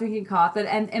stopped drinking coffee.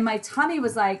 And my tummy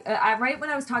was like, right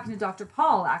when I was talking to Dr.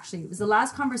 Paul, actually, it was the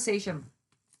last conversation.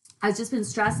 I've just been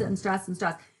stressed and stressed and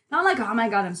stressed. Not like, oh my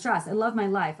God, I'm stressed. I love my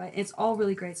life. It's all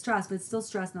really great stress, but it's still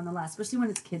stress nonetheless, especially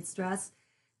when it's kid stress.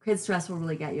 Kid stress will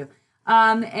really get you.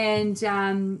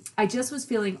 I just was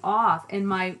feeling off, and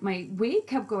my weight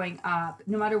kept going up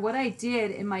no matter what I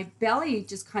did, and my belly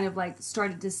just kind of like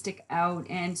started to stick out.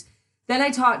 And then I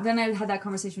had that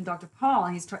conversation with Dr. Paul,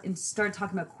 and he started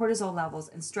talking about cortisol levels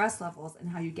and stress levels and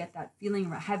how you get that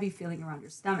heavy feeling around your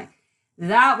stomach.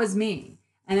 That was me.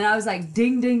 And then I was like,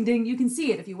 ding, ding, ding. You can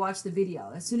see it if you watch the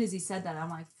video. As soon as he said that, I'm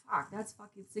like, fuck,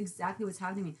 it's exactly what's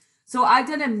happening to me. So I've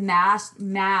done a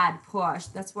mad push.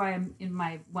 That's why I'm in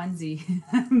my onesie.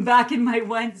 I'm back in my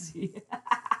onesie.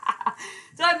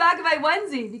 So I'm back in my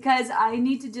onesie because I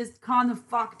need to just calm the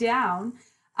fuck down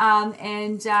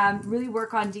and really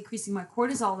work on decreasing my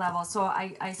cortisol level. So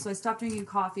I stopped drinking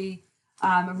coffee.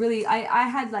 I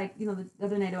had like, the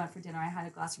other night I went for dinner, I had a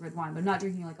glass of red wine, but not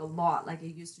drinking like a lot like I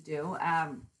used to do.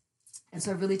 And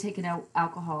so I've really taken out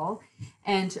alcohol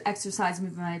and exercise,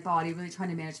 moving my body, really trying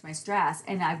to manage my stress.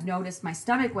 And I've noticed my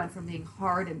stomach went from being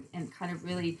hard and kind of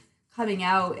really coming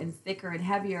out and thicker and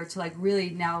heavier to like really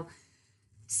now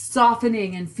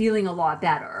softening and feeling a lot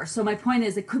better. So my point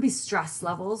is, it could be stress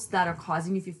levels that are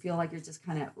causing you, if you feel like you're just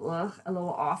kind of a little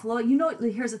off a little.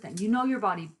 Here's the thing, your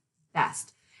body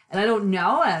best. And I don't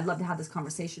know, and I'd love to have this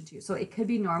conversation too. So it could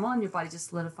be normal and your body just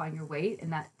solidifying your weight,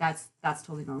 and that's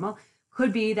totally normal.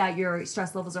 Could be that your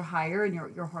stress levels are higher and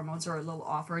your hormones are a little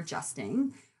off or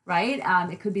adjusting, right?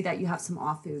 It could be that you have some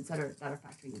off foods that are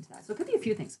factoring into that. So it could be a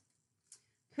few things.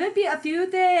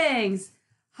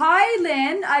 Hi,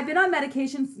 Lynn. I've been on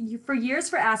medication for years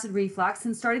for acid reflux.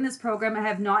 Since starting this program, I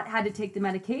have not had to take the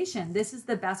medication. This is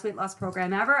the best weight loss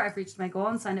program ever. I've reached my goal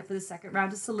and signed up for the second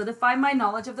round to solidify my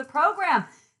knowledge of the program.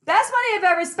 Best money I've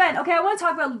ever spent. Okay, I want to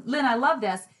talk about, Lynn, I love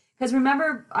this. Because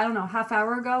remember, I don't know, half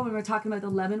hour ago when we were talking about the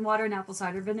lemon water and apple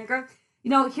cider vinegar?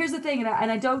 Here's the thing,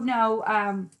 and I don't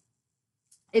know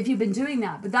if you've been doing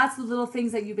that, but that's the little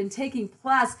things that you've been taking.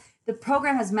 Plus, the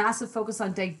program has massive focus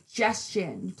on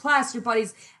digestion. Plus, your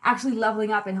body's actually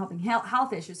leveling up and helping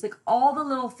health issues. Like all the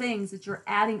little things that you're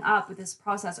adding up with this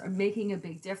process are making a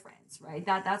big difference, right?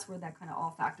 That's where that kind of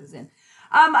all factors in.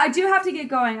 I do have to get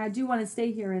going. I do want to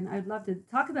stay here, and I'd love to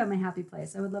talk about my happy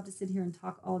place. I would love to sit here and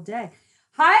talk all day.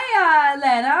 Hi,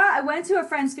 Lena. I went to a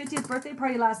friend's 50th birthday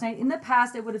party last night. In the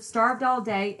past, I would have starved all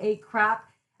day, ate crap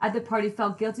at the party,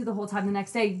 felt guilty the whole time the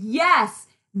next day. Yes,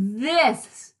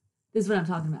 this is what I'm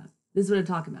talking about.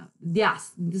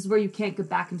 Yes, this is where you can't get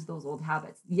back into those old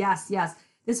habits. Yes.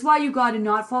 This is why you got to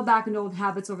not fall back into old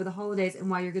habits over the holidays, and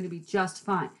why you're going to be just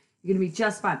fine. You're going to be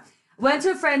just fine. Went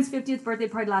to a friend's 50th birthday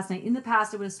party last night. In the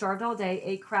past, I would have starved all day,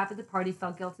 ate crap at the party,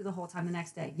 felt guilty the whole time the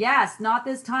next day. Yes, not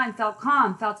this time. Felt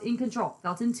calm, felt in control,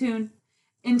 felt in tune,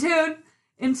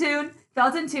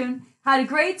 felt in tune. Had a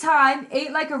great time,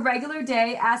 ate like a regular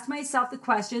day, asked myself the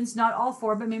questions, not all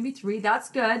 4, but maybe 3. That's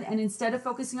good. And instead of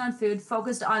focusing on food,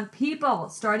 focused on people,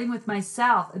 starting with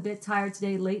myself. A bit tired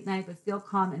today, late night, but feel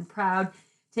calm and proud.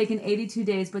 Taken 82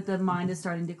 days, but the mind is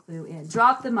starting to clue in.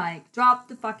 Drop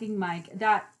the fucking mic.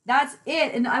 That's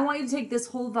it. And I want you to take this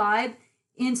whole vibe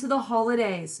into the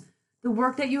holidays. The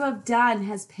work that you have done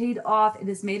has paid off. It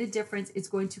has made a difference. It's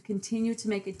going to continue to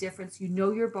make a difference. You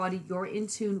know your body. You're in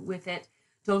tune with it.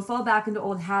 Don't fall back into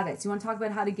old habits. You want to talk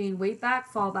about how to gain weight back?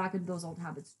 Fall back into those old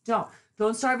habits.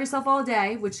 Don't starve yourself all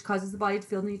day, which causes the body to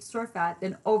feel the need to store fat.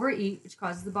 Then overeat, which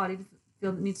causes the body to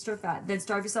feel the need to store fat. Then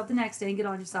starve yourself the next day and get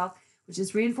on yourself, which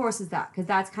just reinforces that, because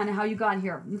that's kind of how you got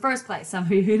here in the first place. Some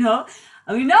of you know.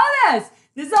 And we know this.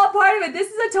 This is all part of it. This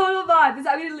is a total vibe. I'm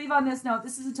going to leave on this note.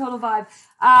 This is a total vibe.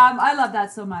 I love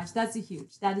that so much. That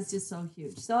is just so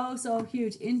huge. So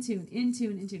huge. In tune.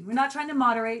 We're not trying to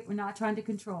moderate. We're not trying to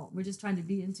control. We're just trying to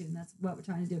be in tune. That's what we're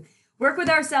trying to do. Work with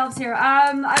ourselves here.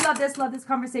 I love this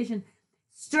conversation.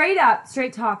 Straight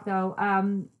talk though.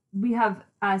 We have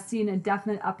seen a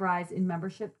definite uprise in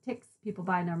membership ticks. People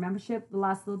buying our membership the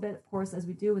last little bit, of course, as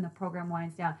we do when the program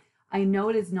winds down. I know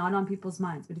it is not on people's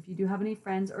minds, but if you do have any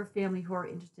friends or family who are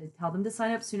interested, tell them to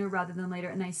sign up sooner rather than later.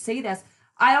 And I say this,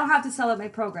 I don't have to sell out my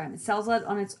program. It sells out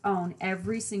on its own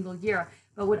every single year.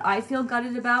 But what I feel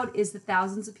gutted about is the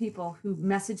thousands of people who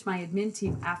message my admin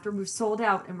team after we've sold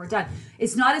out and we're done.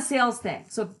 It's not a sales thing.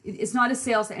 So it's not a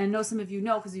sales thing. I know some of you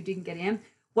know because you didn't get in.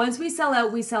 Once we sell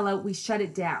out, we shut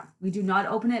it down. We do not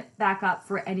open it back up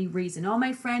for any reason. Oh,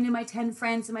 my friend and my 10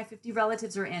 friends and my 50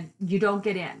 relatives are in. You don't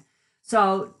get in.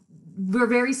 So we're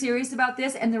very serious about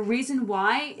this. And the reason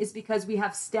why is because we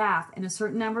have staff and a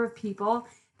certain number of people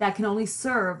that can only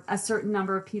serve a certain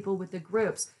number of people with the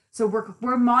groups. So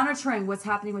we're monitoring what's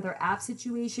happening with our app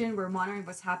situation. We're monitoring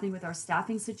what's happening with our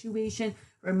staffing situation.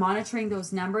 We're monitoring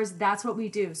those numbers. That's what we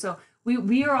do. So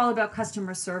we are all about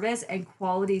customer service and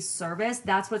quality service.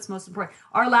 That's what's most important.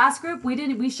 Our last group,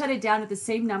 we shut it down at the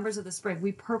same numbers of the spring.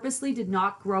 We purposely did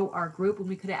not grow our group when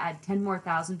we could have added 10 more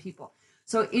thousand people.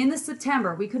 So in the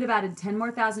September, we could have added 10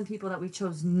 more thousand people that we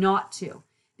chose not to,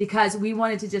 because we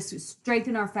wanted to just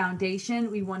strengthen our foundation.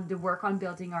 We wanted to work on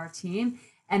building our team.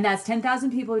 And that's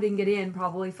 10,000 people who didn't get in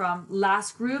probably from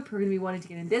last group who are going to be wanting to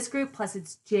get in this group. Plus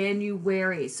it's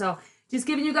January. So just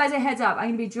giving you guys a heads up. I'm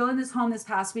going to be drilling this home this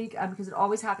past week because it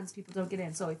always happens. People don't get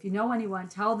in. So if you know anyone,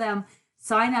 tell them,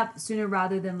 sign up sooner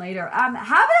rather than later. Have an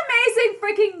amazing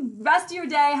freaking rest of your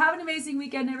day. Have an amazing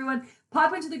weekend, everyone.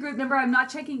 Pop into the group. Remember, I'm not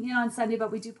checking in on Sunday,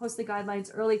 but we do post the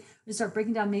guidelines early. We're going to start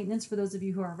breaking down maintenance for those of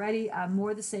you who are ready.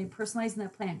 More of the same, personalizing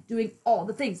that plan, doing all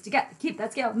the things to keep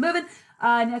that scale moving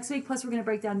next week. Plus, we're going to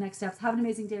break down next steps. Have an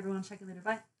amazing day, everyone. Check you later.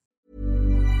 Bye.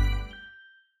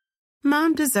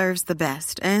 Mom deserves the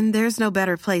best, and there's no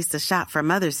better place to shop for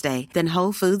Mother's Day than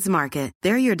Whole Foods Market.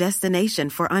 They're your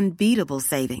destination for unbeatable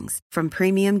savings, from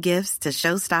premium gifts to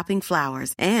show-stopping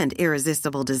flowers and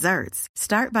irresistible desserts.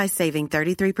 Start by saving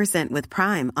 33% with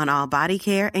Prime on all body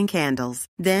care and candles.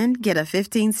 Then get a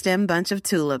 15-stem bunch of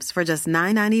tulips for just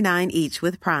 $9.99 each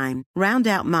with Prime. Round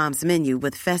out Mom's menu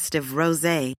with festive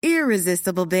rosé,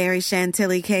 irresistible berry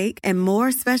chantilly cake, and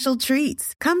more special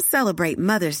treats. Come celebrate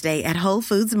Mother's Day at Whole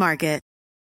Foods Market.